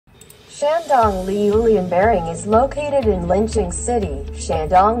Shandong Liulian Bearing is located in Linqing City,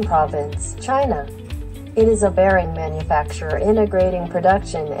 Shandong Province, China. It is a bearing manufacturer integrating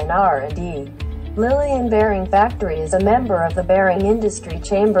production and R&D. Liulian Bearing Factory is a member of the Bearing Industry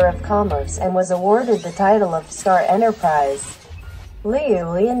Chamber of Commerce and was awarded the title of Star Enterprise.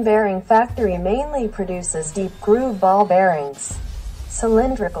 Liulian Bearing Factory mainly produces deep groove ball bearings,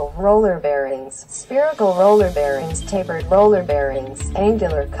 cylindrical roller bearings, spherical roller bearings, tapered roller bearings,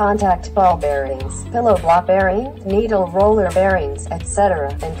 angular contact ball bearings, pillow block bearing, needle roller bearings,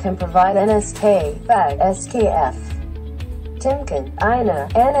 etc., and can provide NSK, FAG, SKF, Timken, INA,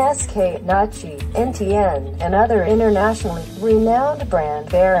 NSK, Nachi, NTN, and other internationally renowned brand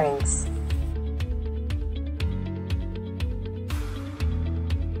bearings.